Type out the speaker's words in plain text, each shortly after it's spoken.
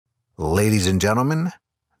Ladies and gentlemen,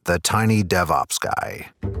 the Tiny DevOps Guy.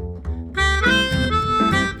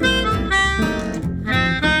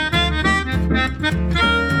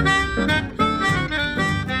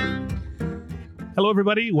 Hello,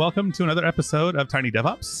 everybody. Welcome to another episode of Tiny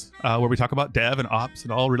DevOps, where we talk about dev and ops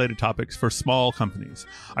and all related topics for small companies.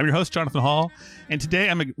 I'm your host, Jonathan Hall, and today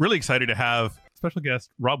I'm really excited to have special guest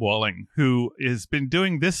Rob Walling, who has been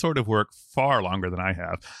doing this sort of work far longer than I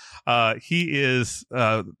have. He is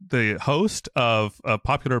the host of a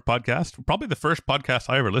popular podcast, probably the first podcast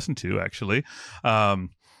I ever listened to, actually.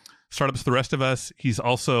 Startups the Rest of Us. He's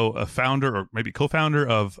also a founder or maybe co-founder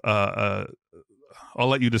of I'll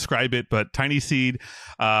let you describe it, but Tiny Seed.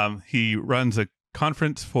 He runs a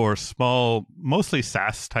conference for small, mostly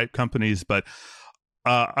SaaS type companies, but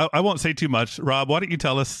I won't say too much. Rob, why don't you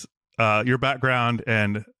tell us your background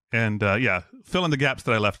and fill in the gaps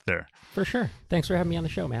that I left there. For sure. Thanks for having me on the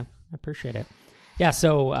show, man. I appreciate it. Yeah,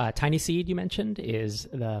 so Tiny Seed, you mentioned, is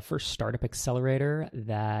the first startup accelerator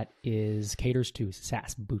that caters to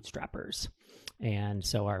SaaS bootstrappers. And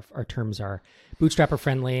so our terms are bootstrapper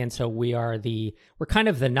friendly. And so we're kind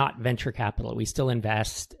of the not venture capital. We still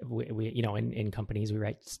invest in companies. We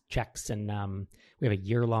write checks, and we have a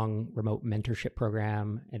year-long remote mentorship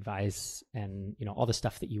program, advice, and all the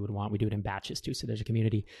stuff that you would want. We do it in batches too. So there's a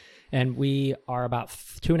community, and we are about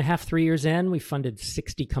 2.5, 3 years in. We funded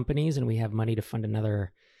 60 companies, and we have money to fund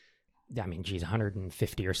another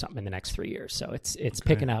 150 or something in the next 3 years. So it's okay.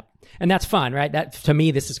 Picking up, and that's fun, right? That, to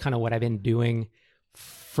me, this is kind of what I've been doing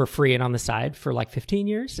for free and on the side for like 15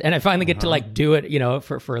 years. And I finally get to do it,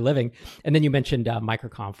 for a living. And then you mentioned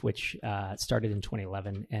MicroConf, which started in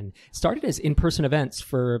 2011 and started as in-person events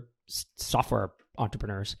for software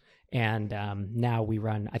entrepreneurs. And now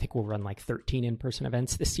I think we'll run like 13 in-person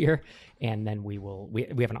events this year. And then we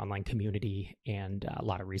have an online community and a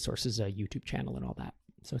lot of resources, a YouTube channel and all that.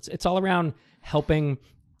 So it's all around helping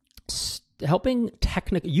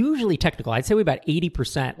technical, usually technical. I'd say we about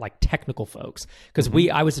 80% like technical folks, because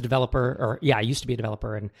I was a developer, I used to be a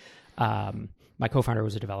developer, and my co-founder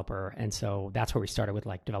was a developer, and so that's where we started with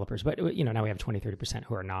like developers. But now we have 20-30%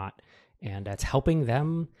 who are not, and it's helping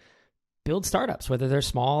them build startups, whether they're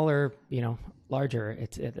small or larger.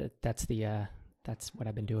 That's what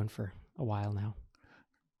I've been doing for a while now.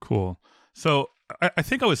 Cool. So I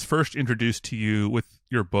think I was first introduced to you with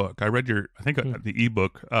your book. I read the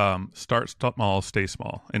ebook, Start Small, Stay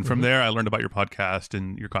Small. And from there, I learned about your podcast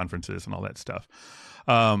and your conferences and all that stuff.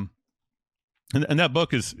 And that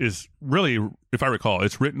book is really, if I recall,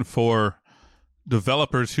 it's written for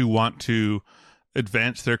developers who want to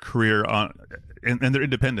advance their career and their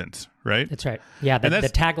independence, right? That's right. Yeah, the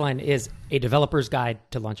tagline is A Developer's Guide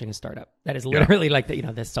to Launching a Startup. That is literally like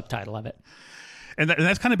the subtitle of it. And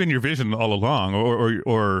that's kind of been your vision all along,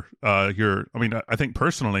 I think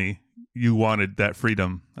personally you wanted that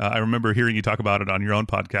freedom. I remember hearing you talk about it on your own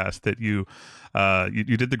podcast that you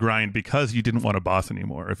did the grind because you didn't want a boss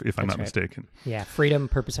anymore, if I'm not mistaken. Yeah, freedom,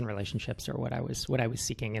 purpose, and relationships are what I was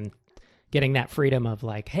seeking, and getting that freedom of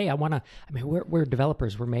like, hey, we're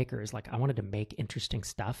developers, we're makers. Like, I wanted to make interesting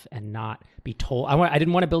stuff and not be told. I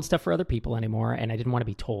didn't want to build stuff for other people anymore, and I didn't want to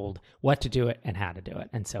be told what to do it and how to do it.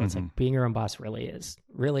 And so it's like being your own boss really is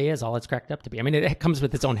all it's cracked up to be. I mean, it comes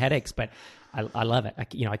with its own headaches, but I love it.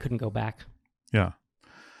 I couldn't go back. Yeah,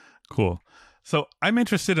 cool. So I'm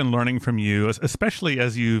interested in learning from you, especially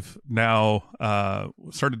as you've now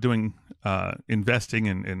started doing investing,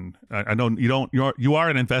 and I know you are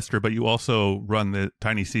an investor, but you also run the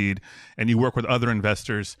Tiny Seed and you work with other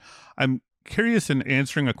investors. I'm curious in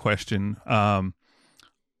answering a question.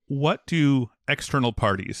 What do external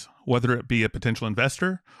parties, whether it be a potential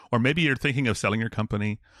investor or maybe you're thinking of selling your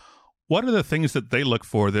company, what are the things that they look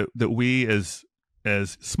for that we as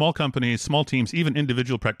small companies, small teams, even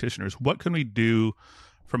individual practitioners, what can we do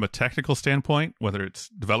from a technical standpoint, whether it's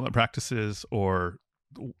development practices or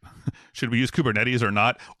should we use Kubernetes or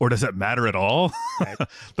not, or does it matter at all? Right.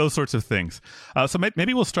 Those sorts of things. So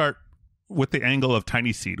maybe we'll start with the angle of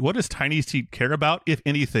Tiny Seed. What does Tiny Seed care about, if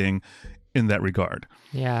anything, in that regard?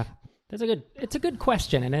 Yeah, it's a good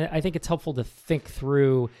question. And I think it's helpful to think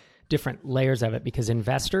through different layers of it, because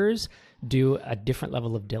investors do a different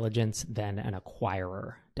level of diligence than an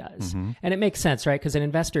acquirer does. And it makes sense, right? Because an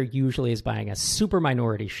investor usually is buying a super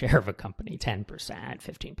minority share of a company, 10%,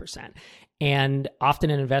 15%. And often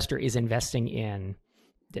an investor is investing in,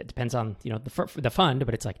 it depends on, the fund,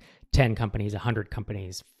 but it's like 10 companies, 100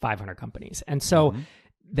 companies, 500 companies. And so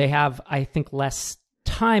they have, I think, less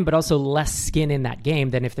time, but also less skin in that game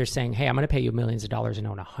than if they're saying, hey, I'm going to pay you millions of dollars and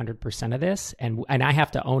own 100% of this. And I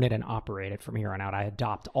have to own it and operate it from here on out. I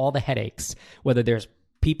adopt all the headaches, whether there's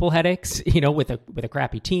people headaches, with a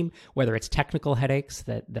crappy team, whether it's technical headaches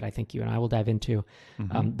that I think you and I will dive into.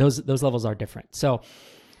 Those levels are different. So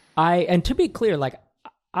and to be clear,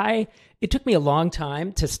 it took me a long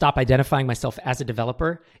time to stop identifying myself as a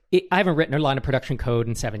developer. I haven't written a line of production code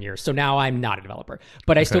in 7 years, so now I'm not a developer.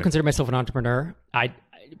 But I still consider myself an entrepreneur.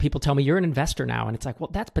 People tell me you're an investor now, and it's like,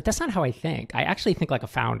 well, that's not how I think. I actually think like a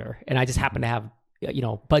founder, and I just happen to have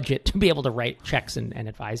budget to be able to write checks and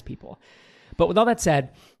advise people. But with all that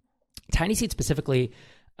said, TinySeed specifically,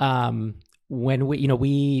 when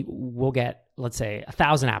we'll get, let's say,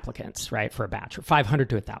 1,000 applicants, right, for a batch, or 500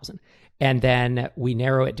 to 1,000. And then we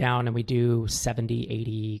narrow it down and we do 70,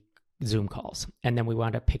 80 Zoom calls. And then we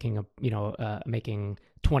wound up picking making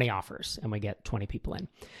 20 offers, and we get 20 people in.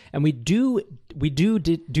 And we do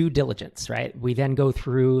due diligence, right? We then go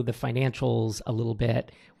through the financials a little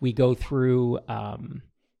bit. We go through,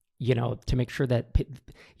 to make sure that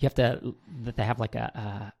that they have like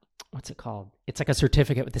a what's it called? It's like a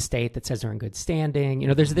certificate with the state that says they're in good standing.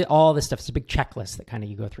 There's all this stuff. It's a big checklist that kind of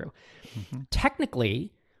you go through.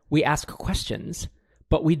 Technically, we ask questions,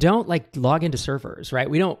 but we don't log into servers, right?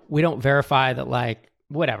 We don't verify that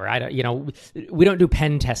whatever. We don't do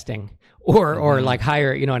pen testing or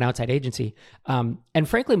hire, an outside agency. And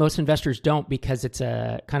frankly, most investors don't, because it's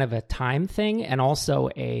a kind of a time thing. And also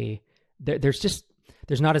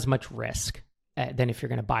there's not as much risk than if you're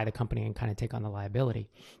going to buy the company and kind of take on the liability.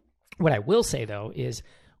 What I will say though, is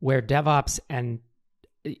where DevOps and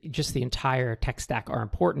just the entire tech stack are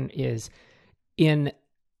important is in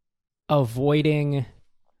avoiding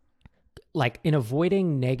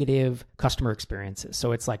negative customer experiences.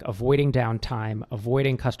 So it's like avoiding downtime,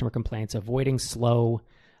 avoiding customer complaints, avoiding slow,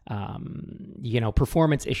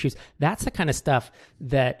 performance issues. That's the kind of stuff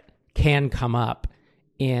that can come up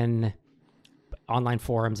in online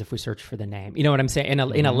forums if we search for the name. You know what I'm saying?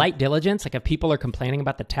 In a light diligence, if people are complaining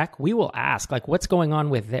about the tech, we will ask, what's going on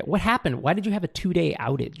with it? What happened? Why did you have a 2-day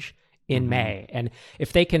outage in May? And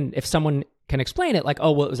if someone can explain it, it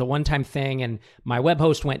was a one-time thing and my web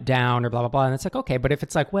host went down or blah, blah, blah. And it's okay. But if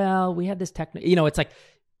it's we had this it's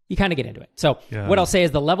you kind of get into it. So what I'll say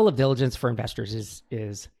is the level of diligence for investors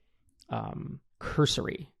is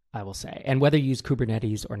cursory, I will say. And whether you use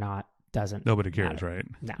Kubernetes or not doesn't Nobody cares, matter. Right?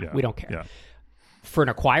 No, we don't care. Yeah. For an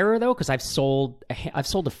acquirer though, because I've sold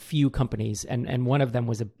a few companies and one of them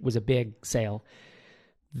was a big sale,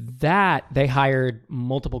 that they hired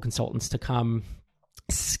multiple consultants to come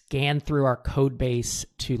scan through our code base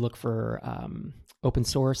to look for open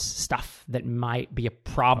source stuff that might be a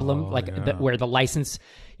problem, where the license,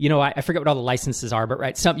 I forget what all the licenses are, but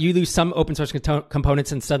right, you lose some open source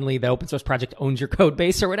components and suddenly the open source project owns your code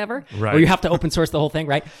base or whatever, right. Or you have to open source the whole thing,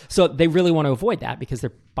 right? So they really want to avoid that because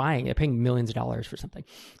they're paying millions of dollars for something.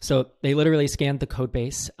 So they literally scanned the code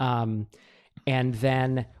base. And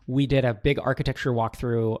then we did a big architecture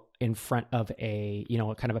walkthrough in front of a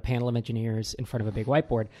panel of engineers in front of a big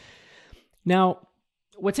whiteboard. Now,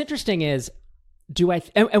 what's interesting is,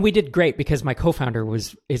 and we did great because my co-founder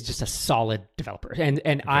is just a solid developer.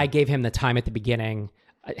 And I gave him the time at the beginning.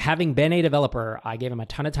 Having been a developer, I gave him a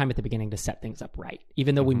ton of time at the beginning to set things up right.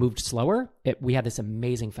 Even though we moved slower, we had this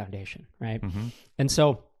amazing foundation, right? And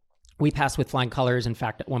so we passed with flying colors. In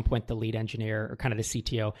fact, at one point, the lead engineer, or kind of the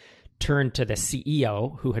CTO, turned to the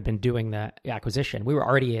CEO who had been doing the acquisition. We were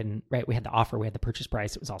already we had the offer, we had the purchase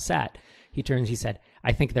price, it was all set. He said,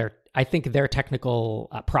 I think their technical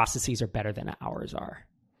processes are better than ours are.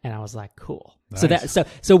 And I was like, cool. Nice.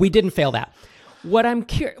 So we didn't fail that. What I'm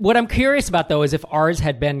curious about though is if ours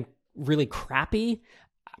had been really crappy,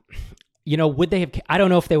 would they have? I don't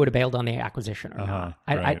know if they would have bailed on the acquisition or not.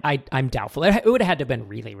 Right. I'm doubtful. It would have had to have been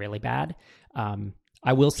really, really bad.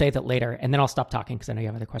 I will say that later, and then I'll stop talking because I know you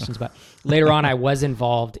have other questions, but later on I was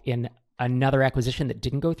involved in another acquisition that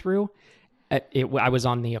didn't go through. I was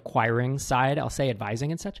on the acquiring side, I'll say, advising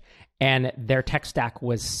and such, and their tech stack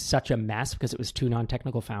was such a mess because it was 2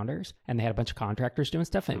 non-technical founders and they had a bunch of contractors doing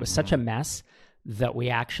stuff, and it was such a mess that we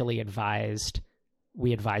actually advised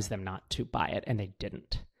them not to buy it, and they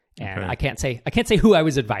didn't. And I can't say who I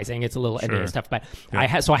was advising. It's a little NDA stuff, but I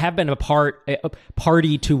have been a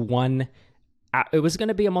party to one. It was going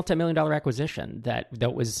to be a multi-million-dollar acquisition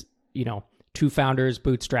that was, 2 founders,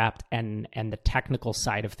 bootstrapped, and the technical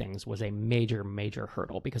side of things was a major, major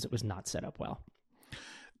hurdle because it was not set up well.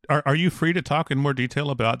 Are you free to talk in more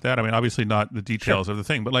detail about that? I mean, obviously not the details of the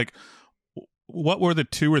thing, but what were the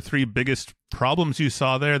 2 or 3 biggest problems you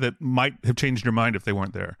saw there that might have changed your mind if they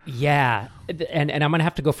weren't there? Yeah, and I'm going to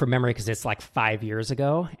have to go from memory because it's 5 years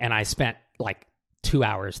ago, and I spent 2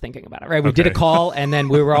 hours thinking about it, right? We did a call, and then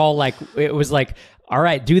we were all like, it was like, all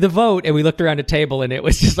right, do the vote. And we looked around a table, and it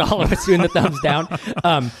was just all of us doing the thumbs down.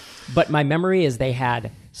 But my memory is they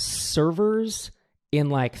had servers in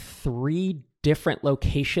like 3 different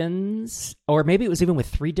locations, or maybe it was even with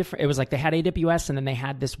 3 different, it was like they had AWS, and then they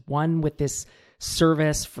had this one with this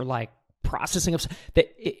service for like processing of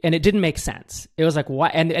and it didn't make sense. It was like, why?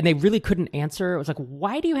 And they really couldn't answer. It was like,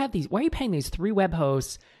 why do you have these, why are you paying these 3 web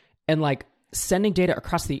hosts and like sending data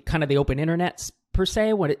across the kind of the open internet per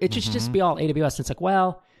se, when it should just be all AWS? And it's like,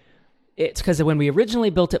 well, it's because when we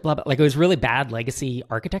originally built it, blah, blah, like it was really bad legacy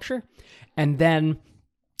architecture. And then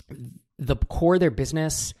the core of their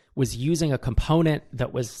business was using a component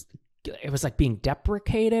that was, it was like being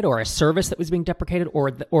deprecated, or a service that was being deprecated,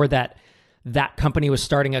 or that company was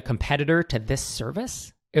starting a competitor to this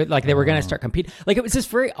service. Like they were going to start competing. Like it was this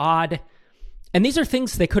very odd. And these are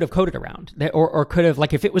things they could have coded around, or could have,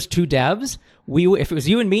 like if it was 2 devs, if it was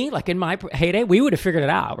you and me, like in my heyday, we would have figured it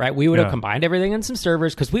out, right? We would have combined everything in some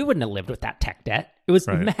servers, because we wouldn't have lived with that tech debt. It was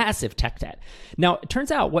massive tech debt. Now, it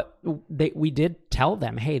turns out we did tell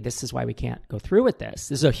them, hey, this is why we can't go through with this.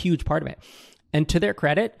 This is a huge part of it. And to their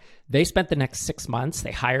credit, they spent the next 6 months,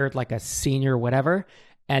 they hired like a senior whatever,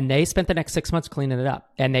 and they spent the next 6 months cleaning it up.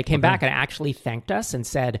 And they came back and actually thanked us and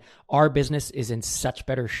said, our business is in such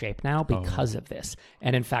better shape now because of this.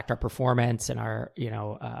 And in fact, our performance and our,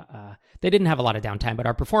 they didn't have a lot of downtime, but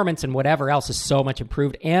our performance and whatever else is so much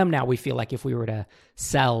improved. And now we feel like if we were to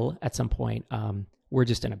sell at some point, we're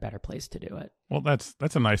just in a better place to do it. Well, that's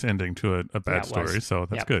a nice ending to a bad story. So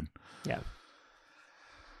that's good. Yeah.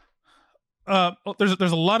 Well, there's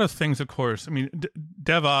a lot of things, of course. I mean,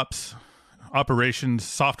 DevOps, operations,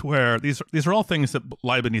 software, these are all things that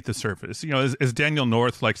lie beneath the surface. As Daniel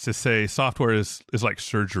North likes to say, software is like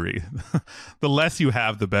surgery. The less you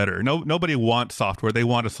have, the better. Nobody wants software. They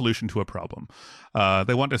want a solution to a problem.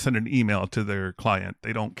 They want to send an email to their client.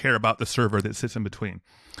 They don't care about the server that sits in between.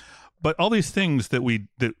 But all these things that we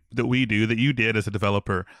do, that you did as a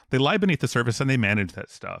developer, they lie beneath the surface, and they manage that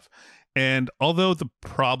stuff. And although the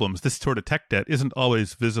problems, this sort of tech debt, isn't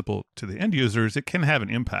always visible to the end users, it can have an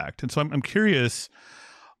impact. And so I'm curious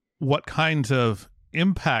what kinds of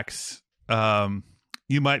impacts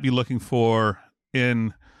you might be looking for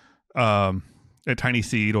in a Tiny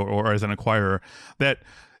Seed or as an acquirer that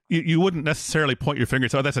you wouldn't necessarily point your finger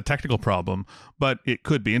to, oh, that's a technical problem, but it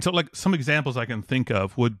could be. And so, like, some examples I can think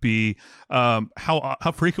of would be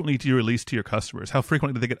how frequently do you release to your customers? How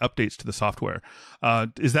frequently do they get updates to the software?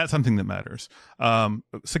 Is that something that matters?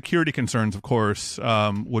 Security concerns, of course,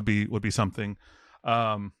 would be something.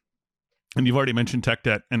 And you've already mentioned tech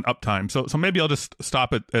debt and uptime. So maybe I'll just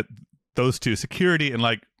stop at those two: security and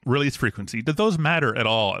like release frequency. Do those matter at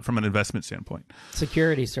all from an investment standpoint?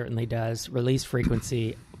 Security certainly does. Release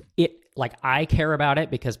frequency. I care about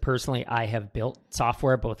it because personally I have built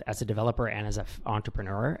software both as a developer and as an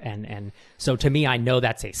entrepreneur. And so to me, I know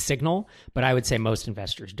that's a signal, but I would say most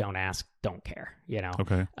investors don't care,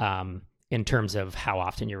 Okay. In terms of how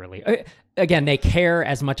often you release. Again, they care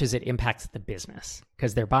as much as it impacts the business,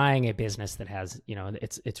 because they're buying a business that has,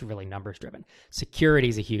 it's really numbers driven. Security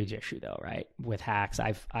is a huge issue though, right? With hacks,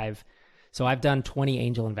 I've done 20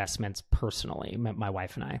 angel investments personally, my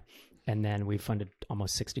wife and I. And then we funded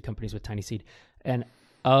almost 60 companies with Tiny Seed, and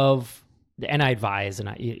I advise, and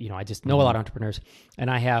I just know a lot of entrepreneurs, and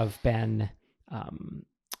I have been an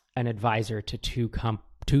advisor to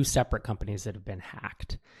two separate companies that have been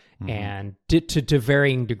hacked, and to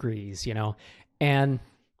varying degrees, and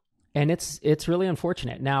it's really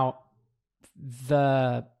unfortunate. Now,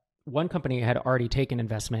 the one company had already taken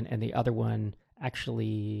investment, and the other one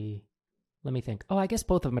actually, let me think. Oh, I guess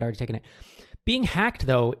both of them had already taken it. Being hacked,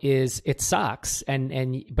 though, it sucks,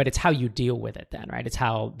 but it's how you deal with it then, right? It's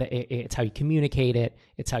how you communicate it,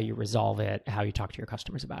 it's how you resolve it, how you talk to your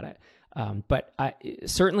customers about it. But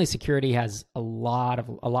certainly, security has a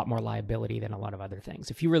lot more liability than a lot of other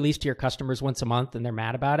things. If you release to your customers once a month and they're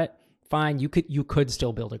mad about it, fine, you could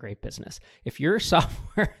still build a great business. If your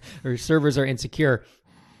software or servers are insecure,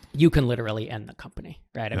 you can literally end the company,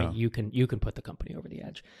 right? I mean, you can put the company over the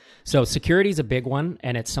edge. So security is a big one,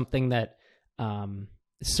 and it's something that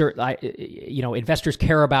investors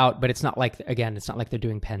care about, but it's not like they're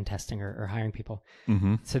doing pen testing or hiring people.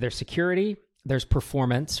 So there's security, there's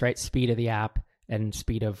performance, right? Speed of the app and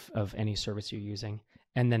speed of any service you're using.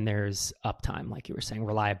 And then there's uptime, like you were saying,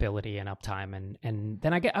 reliability and uptime. And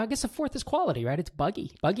then I guess the fourth is quality, right? It's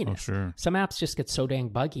bugginess. Oh, sure. Some apps just get so dang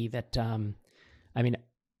buggy that, I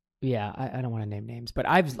don't want to name names, but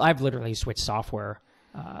I've literally switched software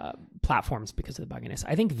platforms because of the bugginess.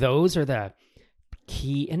 I think those are the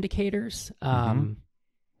key indicators.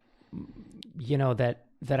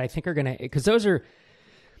 that I think are going to, because those are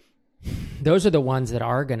the ones that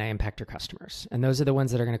are going to impact your customers, and those are the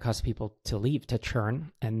ones that are going to cause people to leave, to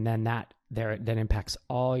churn, and then that impacts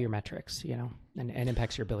all your metrics, and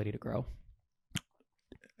impacts your ability to grow.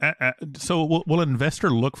 So will an investor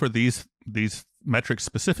look for these metrics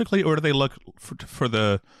specifically, or do they look for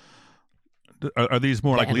the? Are these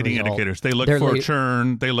more like leading indicators? They look for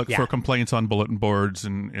churn. They look for complaints on bulletin boards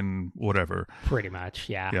and whatever. Pretty much,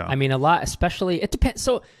 yeah. I mean, a lot, especially, it depends.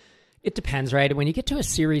 So it depends, right? When you get to a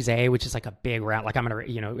Series A, which is like a big round, like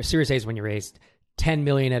a Series A is when you raised $10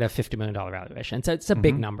 million at a $50 million valuation. So it's a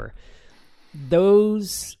big number.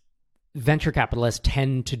 Those venture capitalists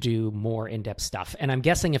tend to do more in-depth stuff, and I'm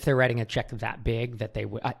guessing if they're writing a check that big, that they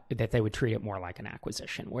would treat it more like an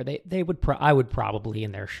acquisition, where I would probably,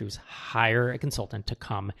 in their shoes, hire a consultant to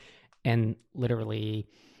come and literally,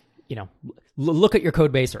 look at your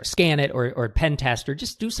code base or scan it or pen test or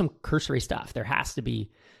just do some cursory stuff. There has to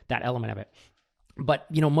be that element of it. But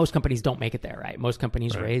most companies don't make it there, right? Most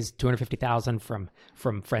companies raise $250,000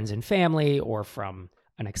 from friends and family, or from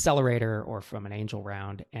an accelerator, or from an angel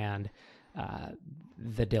round, and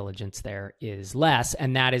the diligence there is less,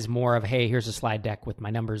 and that is more of, hey, here's a slide deck with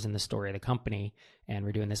my numbers and the story of the company, and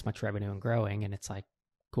we're doing this much revenue and growing, and it's like,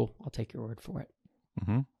 cool, I'll take your word for it.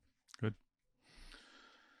 Good.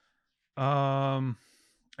 And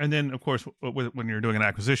then of course, when you're doing an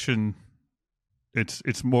acquisition,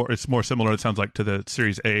 it's more similar, it sounds like, to the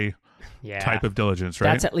Series A type of diligence,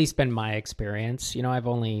 right? That's at least been my experience. I've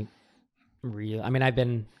only I've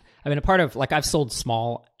been a part of, like, I've sold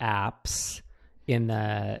small apps in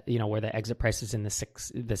the, where the exit price is in the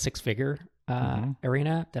six figure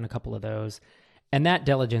arena. Done a couple of those, and that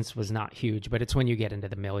diligence was not huge, but it's when you get into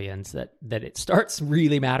the millions that it starts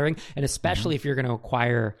really mattering, and especially if you're going to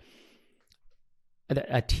acquire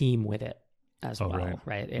a team with it as well,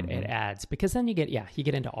 right? It adds, because then you get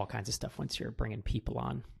into all kinds of stuff once you're bringing people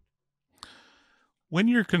on. When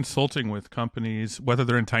you're consulting with companies, whether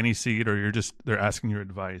they're in Tiny Seed or they're asking your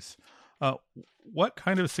advice, what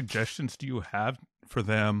kind of suggestions do you have for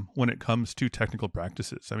them when it comes to technical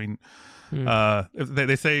practices? I mean, if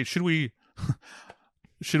they say, should we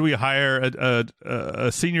hire a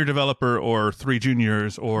senior developer or 3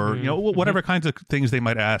 juniors, or whatever kinds of things they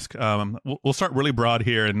might ask. We'll start really broad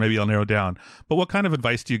here, and maybe I'll narrow down. But what kind of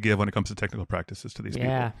advice do you give when it comes to technical practices to these people?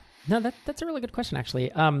 Yeah. No, that's a really good question,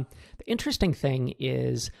 actually. The interesting thing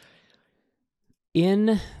is,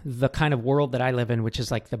 in the kind of world that I live in, which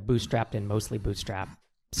is like the bootstrapped and mostly bootstrap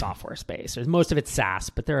software space, most of it's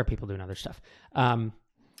SaaS, but there are people doing other stuff.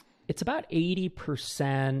 It's about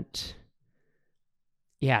 80%.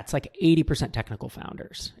 Yeah, it's like 80% technical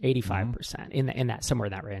founders, 85% in that, somewhere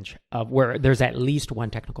in that range, of where there's at least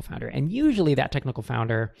one technical founder. And usually that technical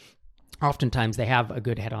founder, oftentimes they have a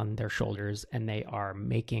good head on their shoulders and they are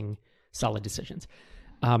making solid decisions.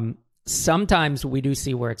 Sometimes we do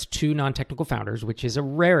see where it's 2 non-technical founders, which is a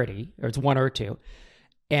rarity, or it's 1 or 2.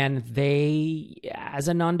 And they, as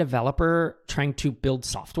a non-developer trying to build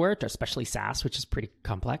software, especially SaaS, which is pretty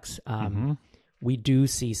complex, we do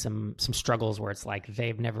see some struggles where it's like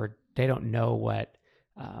they don't know what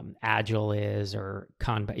Agile is, or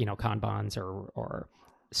Kanbans or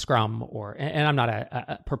Scrum, and I'm not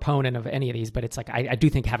a proponent of any of these, but it's like I do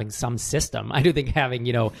think having some system, I do think having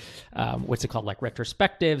what's it called, like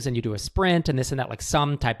retrospectives, and you do a sprint and this and that, like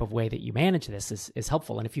some type of way that you manage this is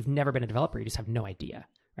helpful. And if you've never been a developer, you just have no idea,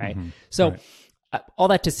 right? So all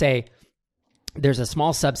that to say, there's a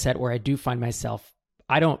small subset where I do find myself,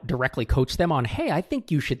 I don't directly coach them on, hey, I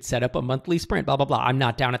think you should set up a monthly sprint, blah, blah, blah. I'm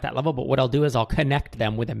not down at that level, but what I'll do is I'll connect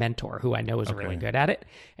them with a mentor who I know is really good at it.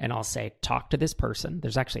 And I'll say, talk to this person.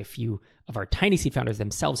 There's actually a few of our Tiny Seed founders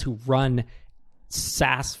themselves who run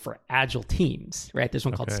SaaS for Agile teams, right? There's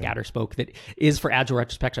one called Scatterspoke that is for Agile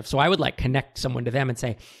retrospective. So I would connect someone to them and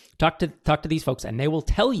say, talk to these folks, and they will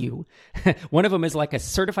tell you. One of them is like a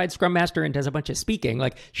certified Scrum Master and does a bunch of speaking.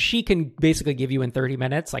 Like, she can basically give you in 30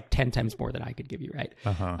 minutes, like 10 times more than I could give you, right?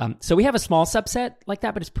 So we have a small subset like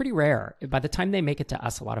that, but it's pretty rare. By the time they make it to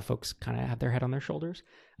us, a lot of folks kind of have their head on their shoulders.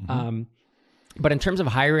 But in terms of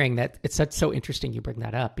hiring, it's so interesting you bring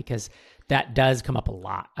that up, because that does come up a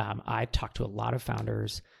lot. I talk to a lot of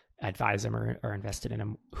founders, advise them or invested in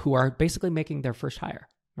them, who are basically making their first hire,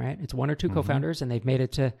 right? It's 1 or 2 co-founders, and they've made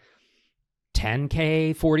it to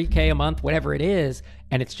 $10K, $40K a month, whatever it is,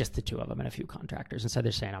 and it's just the 2 of them and a few contractors. And so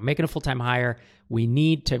they're saying, I'm making a full-time hire. We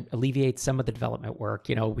need to alleviate some of the development work.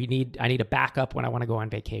 I need a backup when I want to go on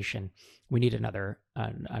vacation. We need another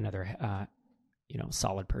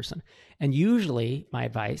solid person. And usually my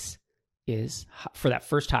advice is, for that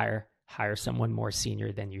first hire, hire someone more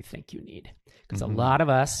senior than you think you need. Because a lot of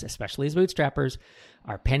us, especially as bootstrappers,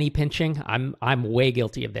 are penny pinching. I'm way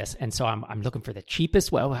guilty of this. And so I'm looking for the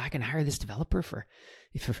cheapest. Well, I can hire this developer for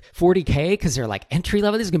 $40K because they're like entry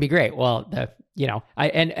level. This is gonna be great. Well,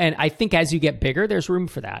 I think as you get bigger, there's room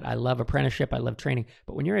for that. I love apprenticeship. I love training.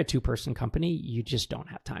 But when you're a 2-person company, you just don't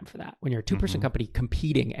have time for that. When you're a 2-person company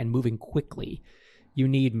competing and moving quickly, you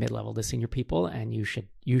need mid-level to senior people, and you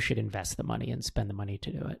should invest the money and spend the money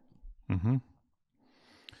to do it. Mm-hmm.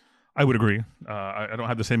 I would agree. I don't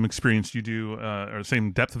have the same experience you do, or the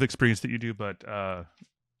same depth of experience that you do, but I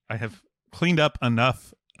have cleaned up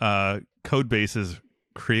enough code bases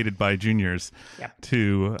created by juniors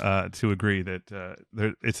to agree that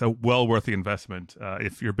it's a well worth the investment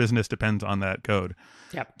if your business depends on that code.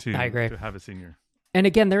 I agree. To have a senior. And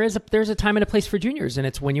again, there's a time and a place for juniors, and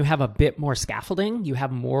it's when you have a bit more scaffolding, you have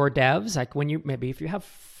more devs. Like when if you have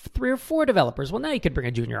 3 or 4 developers, well, now you could bring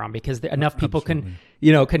a junior on because enough people can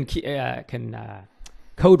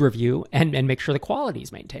code review and make sure the quality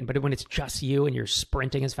is maintained. But when it's just you and you're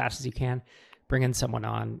sprinting as fast as you can, bringing someone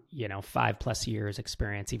on, 5+ years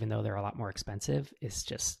experience, even though they're a lot more expensive, it's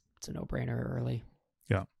a no-brainer early.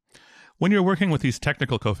 Yeah. When you're working with these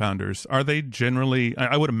technical co-founders, are they generally,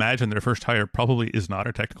 I would imagine their first hire probably is not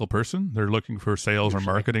a technical person. They're looking for sales or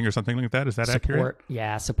marketing or something like that. Is that accurate?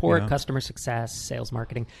 Yeah, support, customer success, sales,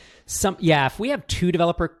 marketing. If we have 2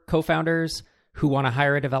 developer co-founders who want to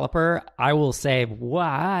hire a developer, I will say,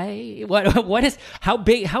 why?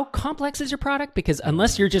 How complex is your product? Because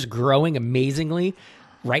unless you're just growing amazingly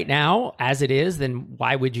right now as it is, then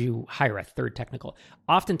why would you hire a 3rd technical?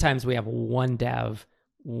 Oftentimes we have 1 dev,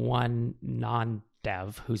 1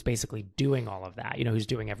 non-dev who's basically doing all of that, who's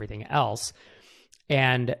doing everything else.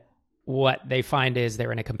 And what they find is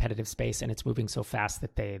they're in a competitive space and it's moving so fast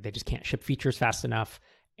that they just can't ship features fast enough.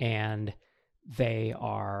 And they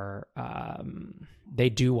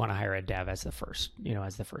do want to hire a dev as the first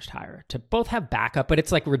hire to both have backup, but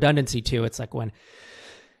it's like redundancy too. It's like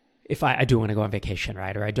if I do want to go on vacation,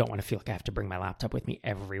 right? Or I don't want to feel like I have to bring my laptop with me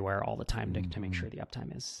everywhere all the time to make sure the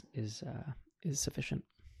uptime is sufficient.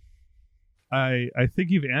 I think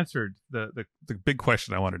you've answered the big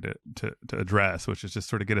question I wanted to address, which is just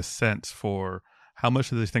sort of get a sense for how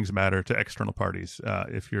much of these things matter to external parties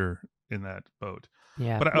if you're in that boat.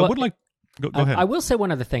 Yeah. But I would like go ahead. I will say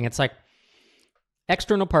one other thing. It's like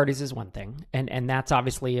external parties is one thing, and that's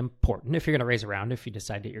obviously important if you're going to raise a round, if you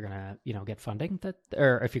decide that you're going to get funding,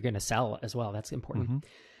 or if you're going to sell as well, that's important. Mm-hmm.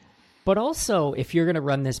 But also if you're going to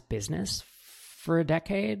run this business for a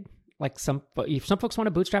decade, like some folks want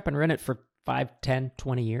to bootstrap and run it for 5, 10,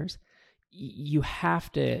 20 years, you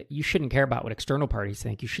shouldn't care about what external parties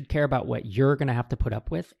think. You should care about what you're going to have to put up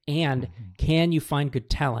with, and can you find good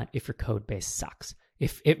talent if your code base sucks?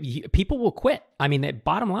 If people will quit. I mean, the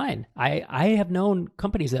bottom line, I have known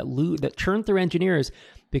companies that churn through engineers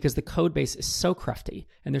because the code base is so crufty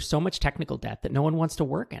and there's so much technical debt that no one wants to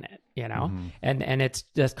work in it, and it's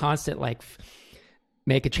just constant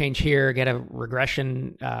make a change here, get a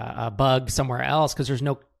regression a bug somewhere else because there's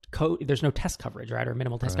no code, there's no test coverage, right, or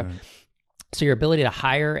minimal test coverage. So your ability to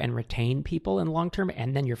hire and retain people in the long term,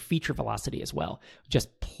 and then your feature velocity as well,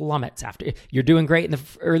 just plummets after. You're doing great in the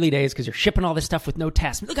early days because you're shipping all this stuff with no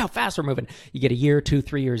tests. Look how fast we're moving. You get a year, 2,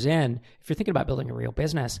 3 years in. If you're thinking about building a real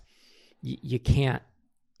business, you can't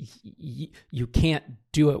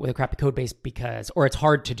do it with a crappy code base or it's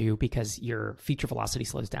hard to do because your feature velocity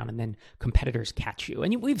slows down and then competitors catch you.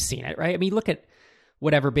 And we've seen it, right? I mean, look at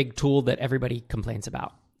whatever big tool that everybody complains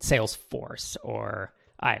about, Salesforce or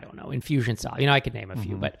I don't know, Infusionsoft. I could name a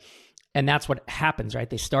few, and that's what happens, right?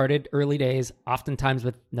 They started early days, oftentimes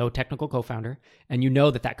with no technical co-founder, and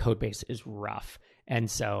that code base is rough.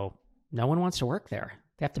 And so no one wants to work there.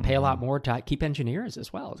 They have to pay a lot more to keep engineers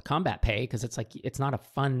as well. Combat pay, because it's like, it's not a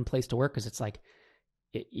fun place to work because it's like,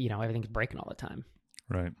 everything's breaking all the time.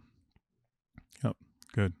 Right. Yep.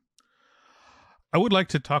 Good. I would like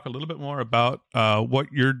to talk a little bit more about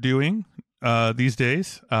what you're doing these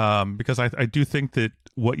days, because I do think that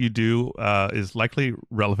what you do is likely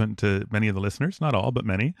relevant to many of the listeners, not all, but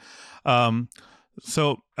many.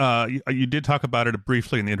 So you did talk about it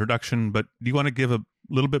briefly in the introduction, but do you want to give a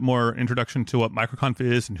little bit more introduction to what MicroConf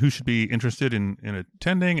is and who should be interested in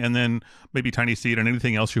attending, and then maybe TinySeed and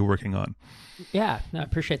anything else you're working on? Yeah, no, I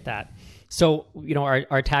appreciate that. So,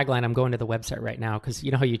 our tagline, I'm going to the website right now because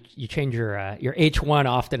how you change your H1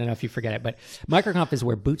 often enough, you forget it. But MicroConf is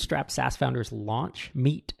where bootstrap SaaS founders launch,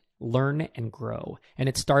 meet, learn, and grow. And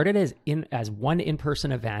it started as one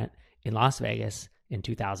in-person event in Las Vegas in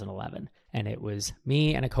 2011. And it was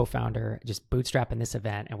me and a co-founder just bootstrapping this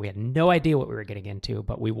event. And we had no idea what we were getting into,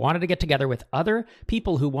 but we wanted to get together with other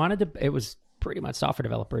people who wanted to, it was pretty much software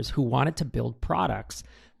developers who wanted to build products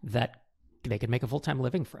that they could make a full-time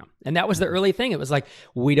living from. And that was the early thing. It was like,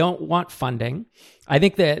 we don't want funding. I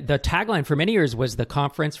think the tagline for many years was the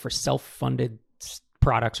conference for self-funded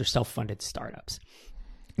products or self-funded startups.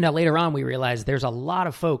 Now, later on, we realized there's a lot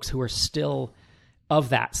of folks who are still of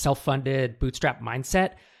that self-funded bootstrap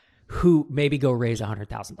mindset who maybe go raise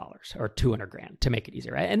 $100,000 or $200,000 to make it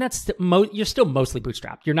easier, right? And that's you're still mostly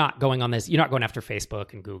bootstrapped. You're not going on this. You're not going after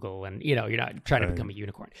Facebook and Google, and you're not trying to become a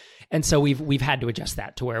unicorn. And so we've had to adjust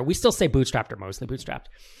that to where we still say bootstrapped or mostly bootstrapped.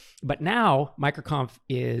 But now MicroConf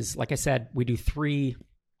is, like I said, we do 3.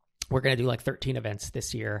 We're going to do like 13 events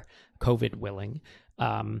this year, COVID willing.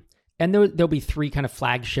 And there'll be 3 kind of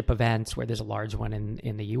flagship events where there's a large one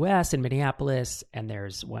in the US, in Minneapolis, and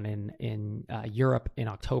there's one in Europe in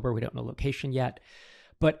October. We don't know location yet.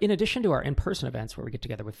 But in addition to our in-person events where we get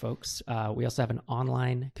together with folks, we also have an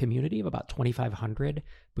online community of about 2,500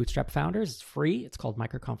 Bootstrap founders. It's free. It's called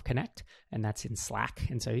MicroConf Connect, and that's in Slack.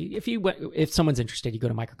 And so if someone's interested, you go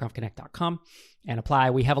to microconfconnect.com and apply.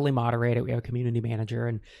 We heavily moderate it. We have a community manager,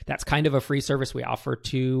 and that's kind of a free service we offer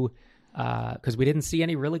to because we didn't see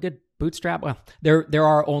any really good Bootstrap. Well, there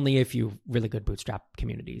are only a few really good Bootstrap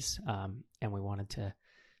communities, and we wanted to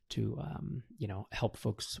help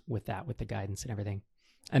folks with that, with the guidance and everything.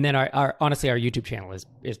 And then our honestly, our YouTube channel is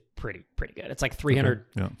pretty good. It's like 300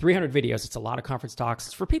 videos. It's a lot of conference talks.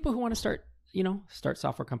 It's for people who want to start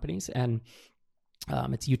software companies, and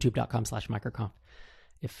it's youtube.com/microconf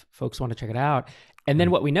if folks want to check it out. And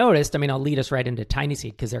then what we noticed, I'll lead us right into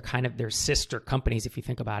TinySeed because they're sister companies if you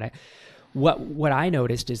think about it. What I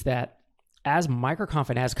noticed is that as MicroConf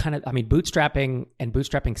and as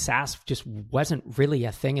bootstrapping SaaS just wasn't really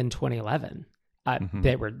a thing in 2011.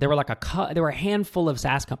 There were a handful of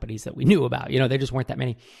SaaS companies that we knew about. There just weren't that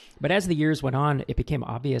many. But as the years went on, it became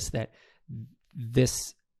obvious that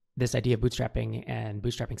this idea of bootstrapping and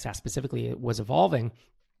bootstrapping SaaS specifically was evolving.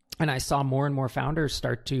 And I saw more and more founders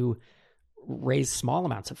start to raise small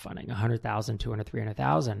amounts of funding, 100,000, 200,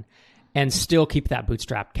 300,000, and still keep that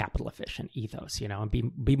bootstrap capital efficient ethos, and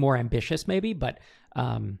be more ambitious maybe, but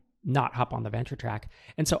not hop on the venture track.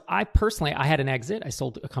 And so I had an exit. I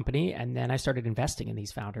sold a company, and then I started investing in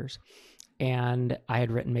these founders. And I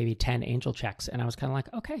had written maybe 10 angel checks, and I was kind of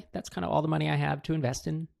like, okay, that's kind of all the money I have to invest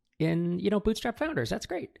in bootstrap founders. That's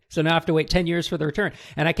great. So now I have to wait 10 years for the return.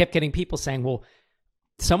 And I kept getting people saying, well,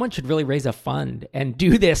 someone should really raise a fund and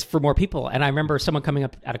do this for more people. And I remember someone coming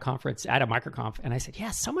up at a conference at a MicroConf, and I said,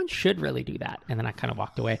 yeah, someone should really do that. And then I kind of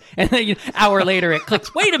walked away. And then an hour later it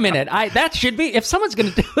clicks, wait a minute, that should be, if someone's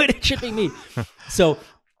going to do it should be me. So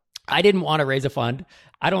I didn't want to raise a fund.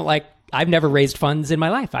 I've never raised funds in my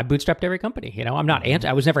life. I bootstrapped every company.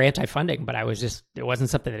 I was never anti-funding, but it wasn't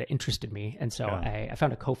something that interested me. And so I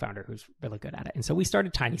found a co-founder who's really good at it. And so we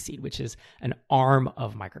started TinySeed, which is an arm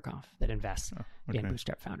of MicroConf that invests in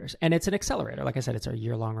bootstrap founders. And it's an accelerator. Like I said, it's a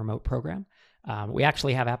year-long remote program. We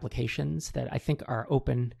actually have applications that I think are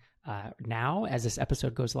open now as this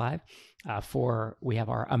episode goes live. We have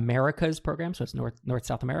our Americas program. So it's North,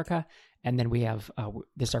 South America. And then we have,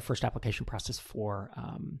 this is our first application process for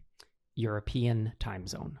European time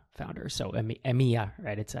zone founders. So EMEA,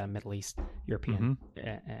 right? It's Middle East, European,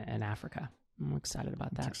 and Africa. I'm excited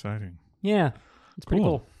about that. That's exciting. Yeah, it's pretty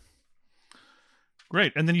cool.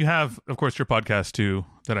 Great. And then you have, of course, your podcast too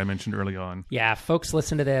that I mentioned early on. Yeah, folks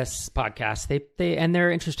listen to this podcast.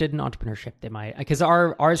 They're interested in entrepreneurship. They might, because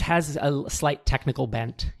ours has a slight technical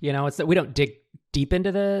bent. It's that we don't dig deep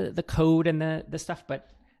into the code and the stuff, but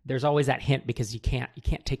there's always that hint because you can't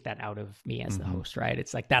take that out of me as the host, right?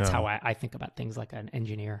 It's like that's how I think about things like an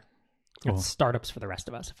engineer. Cool. It's startups for the rest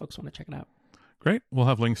of us if folks want to check it out. Great. We'll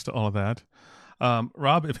have links to all of that.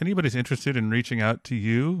 Rob, if anybody's interested in reaching out to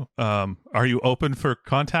you, are you open for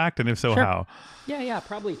contact? And if so, sure. How? Yeah.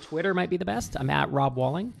 Probably Twitter might be the best. I'm at Rob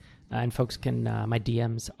Walling, and folks can, my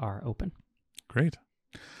DMs are open. Great.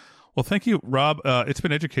 Well, thank you, Rob. It's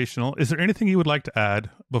been educational. Is there anything you would like to add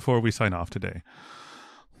before we sign off today?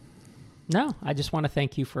 No, I just want to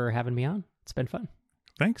thank you for having me on. It's been fun.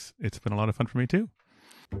 Thanks. It's been a lot of fun for me too.